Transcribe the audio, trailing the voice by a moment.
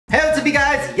up, you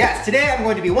guys? Yes, today I'm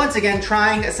going to be once again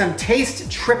trying some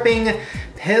taste-tripping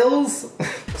pills.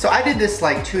 So I did this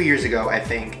like 2 years ago, I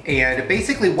think, and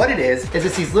basically what it is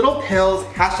it's these little pills,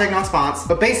 hashtag not sponsor,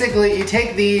 but basically you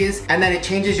take these and then it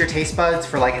changes your taste buds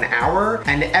for like an hour,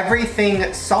 and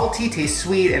everything salty tastes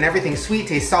sweet and everything sweet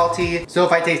tastes salty. So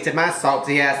if I tasted my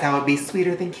salty ass, that would be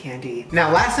sweeter than candy.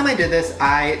 Now last time I did this,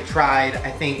 I tried,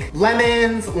 I think,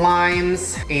 lemons,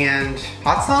 limes, and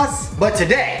hot sauce, but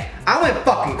today, I went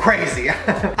fucking crazy.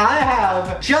 I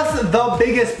have just the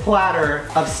biggest platter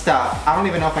of stuff. I don't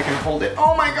even know if I can hold it.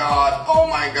 Oh my God, oh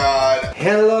my God.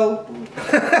 Hello.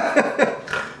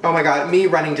 Oh my God, me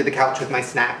running to the couch with my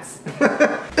snacks.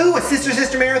 Ooh, a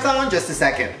sister marathon, just a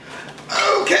second.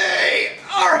 Okay,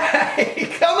 all right,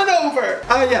 coming over.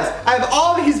 Oh yes, I have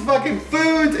all these fucking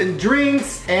foods and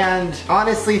drinks and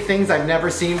honestly things I've never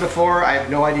seen before. I have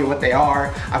no idea what they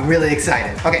are. I'm really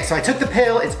excited. Okay, so I took the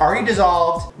pill, it's already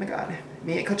dissolved. Oh my God,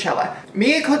 me at Coachella.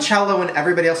 Me at Coachella when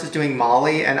everybody else is doing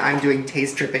Molly and I'm doing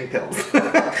taste tripping pills.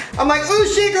 I'm like, ooh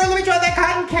shit girl, let me try that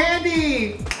cotton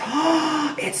candy.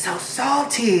 It's so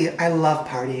salty. I love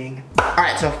partying. All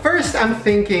right, so first I'm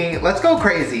thinking, let's go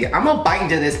crazy. I'm gonna bite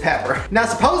into this pepper. Now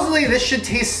supposedly this should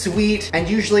taste sweet and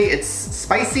usually it's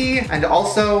spicy, and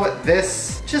also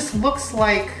this just looks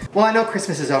like, well I know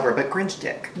Christmas is over, but Grinch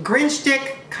dick. Grinch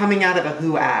dick coming out of a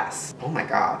who ass. Oh my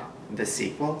God. The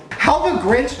sequel? How the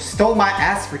Grinch stole my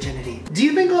ass virginity. Do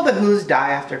you think all the Who's die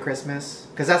after Christmas?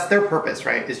 Because that's their purpose,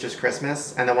 right? It's just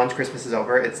Christmas, and then once Christmas is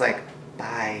over, it's like,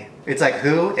 bye. It's like,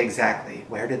 who? Exactly.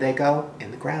 Where did they go?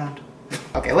 In the ground.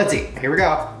 Okay, let's eat. Here we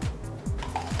go.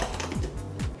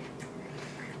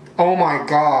 Oh my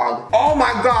God. Oh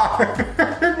my God.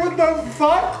 What the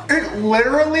fuck? It's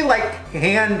literally like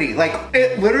candy. Like,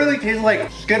 it literally tastes like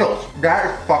Skittles. That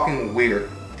is fucking weird.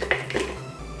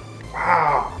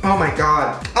 Wow. Oh my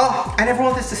God. Oh, I never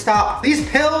want this to stop. These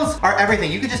pills are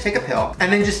everything. You could just take a pill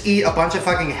and then just eat a bunch of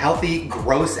fucking healthy,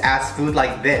 gross ass food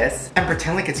like this and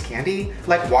pretend like it's candy.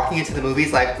 Like walking into the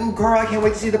movies like, ooh girl, I can't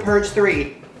wait to see The Purge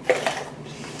 3.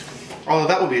 Although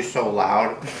that would be so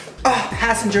loud. Oh,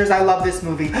 Passengers, I love this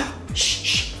movie. Shh,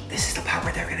 shh. This is the part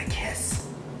where they're gonna kiss.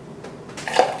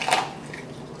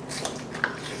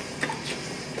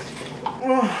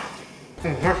 Oh.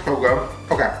 That's so good.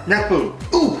 Okay, next food.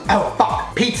 Ooh, oh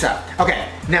fuck, pizza. Okay,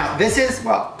 now this is,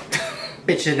 well,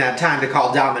 bitch didn't have time to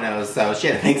call Domino's, so she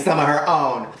had to make some of her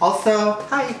own. Also,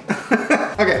 hi.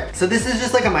 Okay, so this is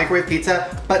just like a microwave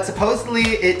pizza, but supposedly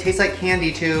it tastes like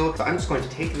candy too. So I'm just going to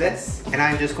take this and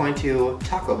I'm just going to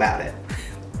talk about it.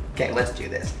 Okay, let's do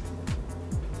this.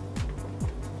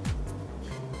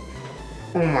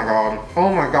 Oh my God,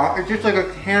 oh my God, it tastes like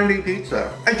a candy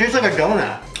pizza. It tastes like a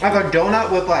donut. Like a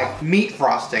donut with like meat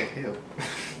frosting. Ew.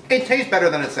 It tastes better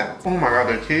than it sounds. Oh my God,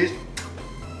 the cheese.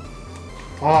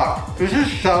 Fuck, this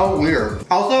is so weird.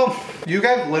 Also, you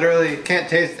guys literally can't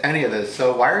taste any of this,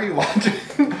 so why are you watching?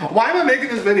 Why am I making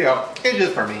this video? It's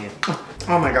just for me.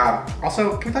 Oh my God.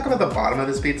 Also, can we talk about the bottom of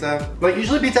this pizza? Like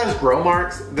usually pizza has grill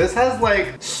marks. This has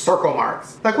like circle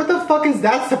marks. Like what the fuck is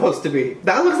that supposed to be?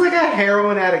 That looks like a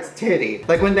heroin addict's titty.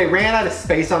 Like when they ran out of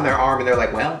space on their arm and they're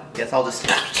like, well, guess I'll just,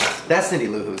 that's Cindy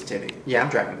Lou Who's titty. Yeah, I'm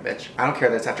dragging the bitch. I don't care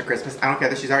that it's after Christmas. I don't care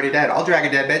that she's already dead. I'll drag a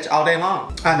dead bitch all day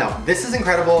long. No, this is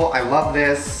incredible. I love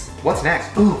this. What's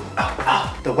next? Ooh,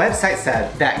 the website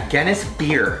said that Guinness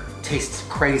beer tastes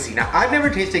crazy. Now, I've never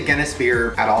tasted Guinness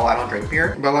beer at all. I don't drink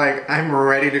beer, but like, I'm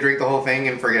ready to drink the whole thing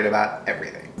and forget about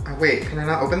everything. Oh, wait, can I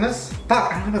not open this?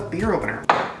 Fuck, I don't have a beer opener.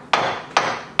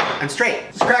 I'm straight.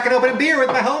 Just cracking open a beer with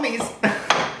my homies.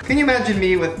 Can you imagine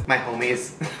me with my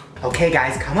homies? Okay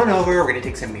guys, come on over. We're gonna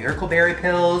take some miracle berry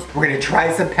pills. We're gonna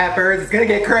try some peppers. It's gonna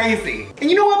get crazy. And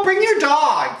you know what? Bring your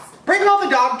dogs. Bring all the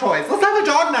dog toys. Let's have a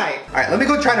dog night. All right, let me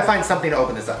go try to find something to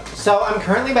open this up. So I'm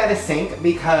currently by the sink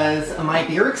because my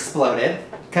beer exploded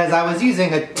because I was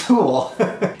using a tool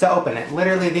to open it.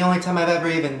 Literally the only time I've ever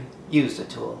even used a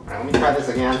tool. All right, let me try this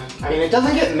again. I mean, it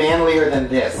doesn't get manlier than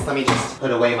this. Let me just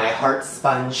put away my heart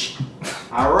sponge.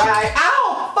 All right.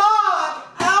 Ow,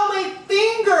 fuck! Ow, my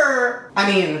finger!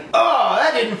 I mean, oh,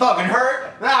 that didn't fucking hurt.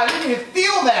 I didn't even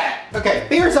feel that. Okay,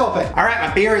 beer's open. All right,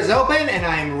 my beer is open and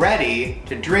I'm ready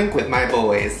to drink with my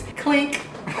boys. Clink.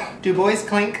 Do boys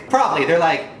clink? Probably, they're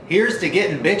like, here's to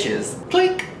getting bitches.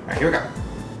 Clink. All right, here we go.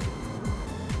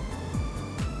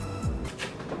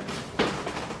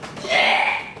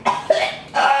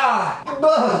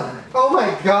 Oh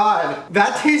my God,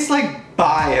 that tastes like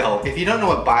bile. If you don't know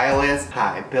what bile is,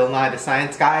 hi, Bill Nye the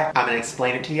Science Guy. I'm gonna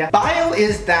explain it to you. Bile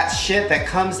is that shit that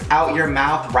comes out your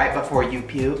mouth right before you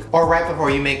puke or right before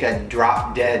you make a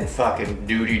drop dead fucking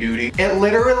duty. It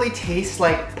literally tastes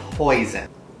like poison.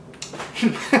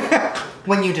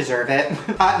 when you deserve it.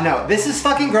 No, this is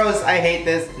fucking gross. I hate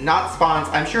this. Not spons.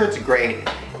 I'm sure it's great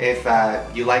if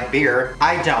you like beer.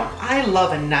 I don't. I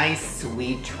love a nice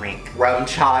sweet drink. Rum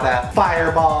chata,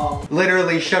 Fireball,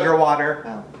 literally sugar water.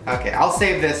 Oh, okay, I'll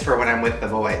save this for when I'm with the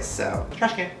boys, so.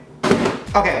 Trash can.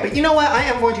 Okay, but you know what? I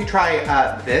am going to try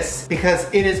this because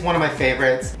it is one of my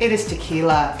favorites. It is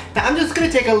tequila. Now I'm just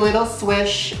gonna take a little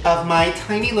swish of my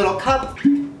tiny little cup.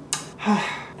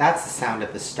 That's the sound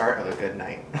at the start of a good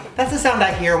night. That's the sound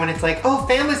I hear when it's like, oh,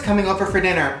 family's coming over for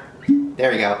dinner.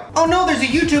 There we go. Oh no, there's a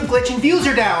YouTube glitch and views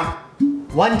are down.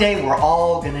 One day we're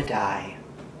all gonna die.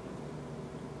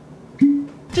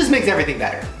 Just makes everything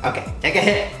better. Okay, take a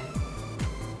hit.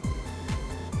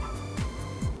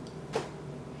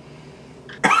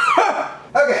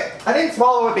 Okay, I didn't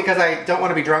swallow it because I don't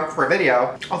want to be drunk for a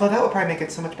video, although that would probably make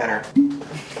it so much better.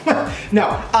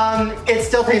 No, it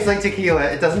still tastes like tequila.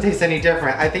 It doesn't taste any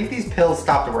different. I think these pills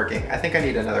stopped working. I think I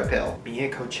need another pill. Be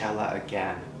at Coachella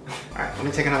again. All right, let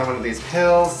me take another one of these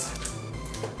pills.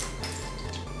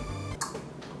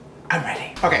 I'm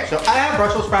ready. Okay, so I have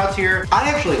Brussels sprouts here. I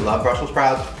actually love Brussels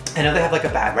sprouts. I know they have like a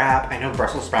bad rap. I know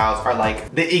Brussels sprouts are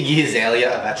like the Iggy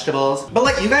Azalea of vegetables. But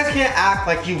like, you guys can't act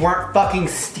like you weren't fucking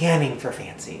standing for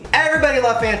fancy. Everybody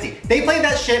loved fancy. They played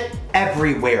that shit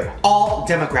everywhere. All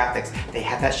demographics. They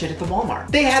had that shit at the Walmart.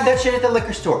 They had that shit at the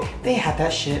liquor store. They had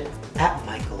that shit at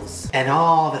Michael's. And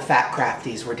all the fat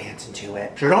crafties were dancing to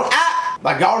it. So don't act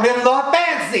like y'all didn't love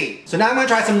fancy. So now I'm gonna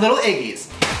try some little Iggies.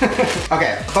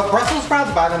 Okay, but Brussels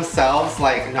sprouts by themselves,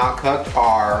 like not cooked,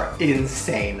 are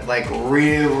insane. Like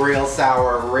real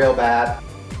sour, real bad.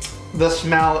 The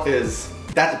smell is,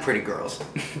 that's pretty gross.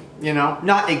 You know,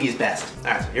 not Iggy's best.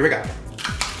 All right, so here we go.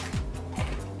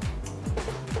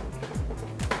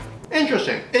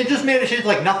 Interesting. It just made it taste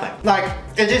like nothing. Like,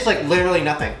 it tastes like literally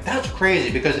nothing. That's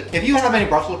crazy because if you have any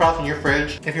Brussels sprouts in your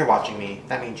fridge, if you're watching me,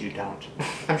 that means you don't.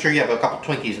 I'm sure you have a couple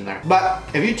Twinkies in there. But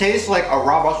if you taste like a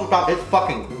raw Brussels sprout, it's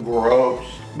fucking gross.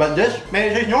 But this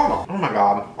made it taste normal. Oh my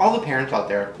God. All the parents out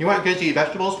there, you want kids to eat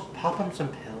vegetables? Pop them some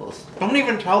pills. Don't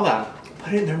even tell them.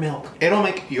 Put it in their milk. It'll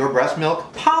make your breast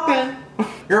milk poppin'.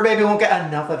 Your baby won't get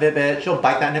enough of it, bitch. She'll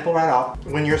bite that nipple right off.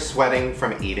 When you're sweating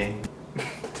from eating,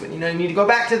 when you know you need to go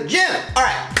back to the gym. All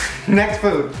right, next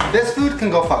food. This food can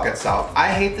go fuck itself. I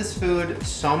hate this food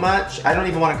so much. I don't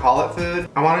even want to call it food.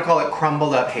 I want to call it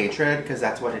crumbled up hatred because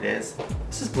that's what it is.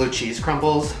 This is blue cheese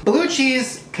crumbles. Blue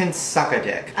cheese can suck a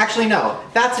dick. Actually, no,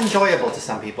 that's enjoyable to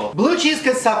some people. Blue cheese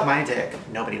could suck my dick.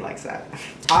 Nobody likes that.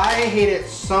 I hate it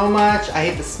so much. I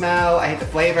hate the smell. I hate the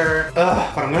flavor.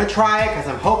 Ugh, but I'm gonna try it because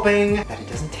I'm hoping that it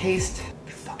doesn't taste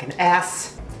like fucking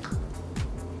ass.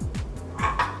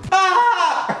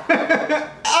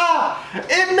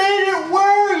 It made it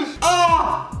worse!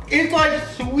 It's like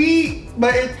sweet,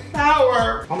 but it's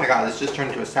sour. Oh my God, this just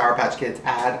turned into a Sour Patch Kids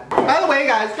ad. By the way,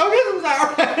 guys, go get some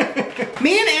Sour Patch.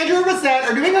 Me and Andrew Bissett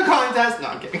are doing a contest. No,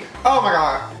 I'm kidding. Oh my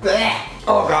God. Blech.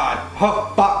 Oh God.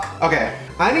 Oh, fuck. Okay,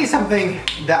 I need something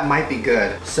that might be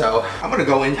good. So I'm gonna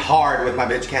go in hard with my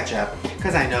bitch ketchup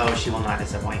because I know she will not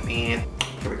disappoint me.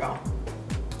 Here we go.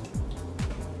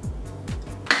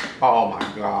 Oh my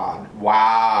God.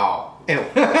 Wow. Ew.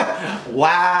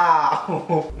 Wow.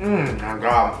 Oh my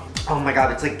God. Oh my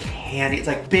God, it's like candy. It's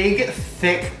like big,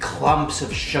 thick clumps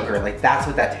of sugar. Like that's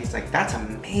what that tastes like. That's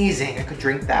amazing. I could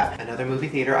drink that. Another movie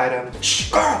theater item. Shh,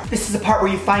 girl. This is the part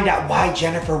where you find out why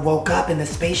Jennifer woke up in the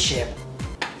spaceship.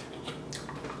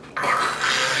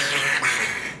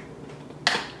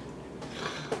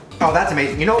 Oh, that's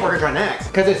amazing. You know what we're gonna try next?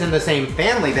 Because it's in the same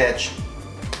family, bitch.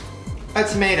 A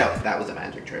tomato. That was a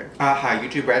magic trick. Hi,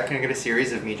 YouTube Red. Can I get a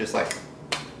series of me just like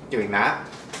doing that?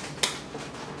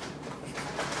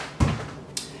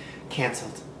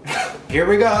 Canceled. Here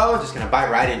we go. Just gonna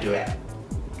bite right into it.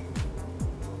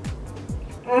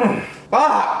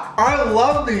 Fuck! I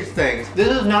love these things. This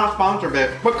is not sponsored,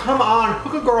 bitch. But come on,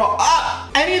 hook a girl up.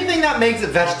 Anything that makes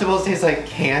vegetables taste like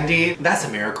candy, that's a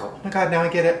miracle. Oh my God, now I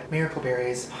get it. Miracle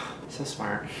berries. So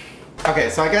smart.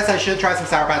 Okay, so I guess I should try some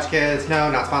Sour Patch Kids.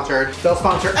 No, not sponsored. They'll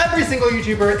sponsor every single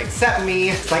YouTuber except me.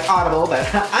 It's like Audible, but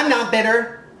I'm not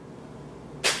bitter.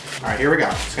 All right, here we go.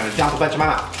 Just gonna dump a bunch in my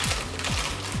mouth.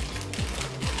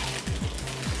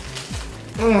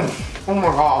 Oh my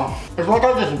God. It's like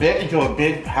I just bit into a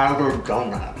big powdered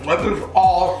donut. Like it's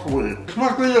all sweet. This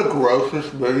must be the grossest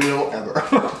video ever.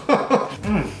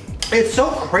 It's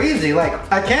so crazy, like,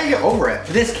 I can't get over it.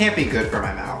 This can't be good for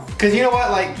my mouth. Cause you know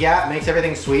what, like, yeah, it makes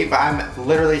everything sweet, but I'm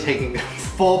literally taking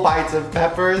full bites of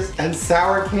peppers and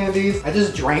sour candies. I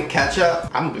just drank ketchup.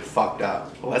 I'm gonna be fucked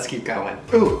up. Let's keep going.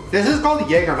 Ooh, this is called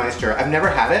Jägermeister. I've never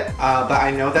had it, but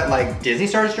I know that like Disney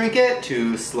stars drink it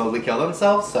to slowly kill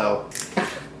themselves, so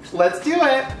let's do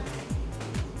it.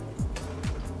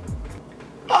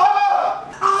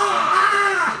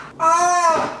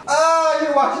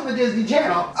 the Disney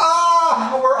Channel.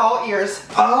 Oh, we're all ears.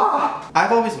 Oh.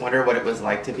 I've always wondered what it was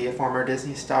like to be a former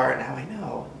Disney star, and now I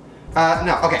know.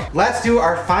 No, okay, let's do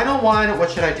our final one.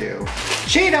 What should I do?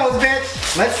 Cheetos,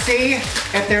 bitch! Let's see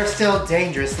if they're still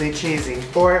dangerously cheesy,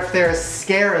 or if they're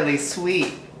scarily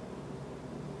sweet.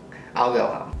 I'll go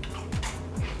home.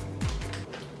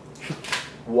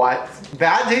 What?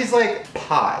 That tastes like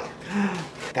pie.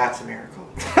 That's a miracle.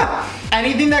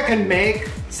 Anything that can make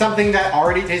something that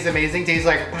already tastes amazing taste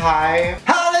like pie.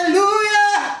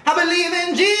 Hallelujah! I believe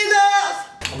in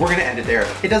Jesus! We're gonna end it there.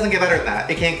 It doesn't get better than that.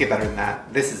 It can't get better than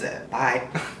that. This is it. Bye.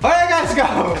 Alright guys,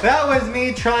 go! That was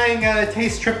me trying a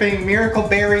taste-tripping miracle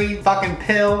berry fucking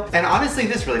pill. And honestly,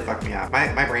 this really fucked me up.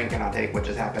 My brain cannot take what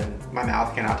just happened. My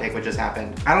mouth cannot take what just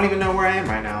happened. I don't even know where I am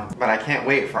right now. But I can't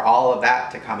wait for all of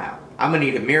that to come out. I'm gonna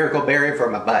need a miracle berry for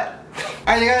my butt.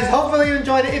 Alright you guys, hopefully you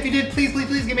enjoyed it. If you did, please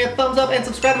give me a thumbs up and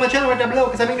subscribe to my channel right down below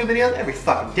because I make new videos every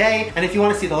fucking day. And if you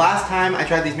want to see the last time I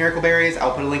tried these miracle berries,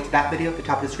 I'll put a link to that video at the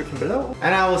top of the description below.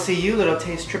 And I will see you little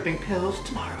taste tripping pills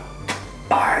tomorrow.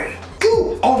 Bye.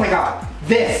 Ooh, oh my god.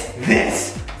 This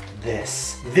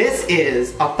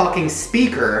is a fucking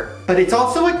speaker, but it's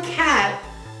also a cat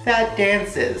that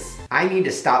dances. I need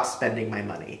to stop spending my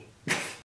money.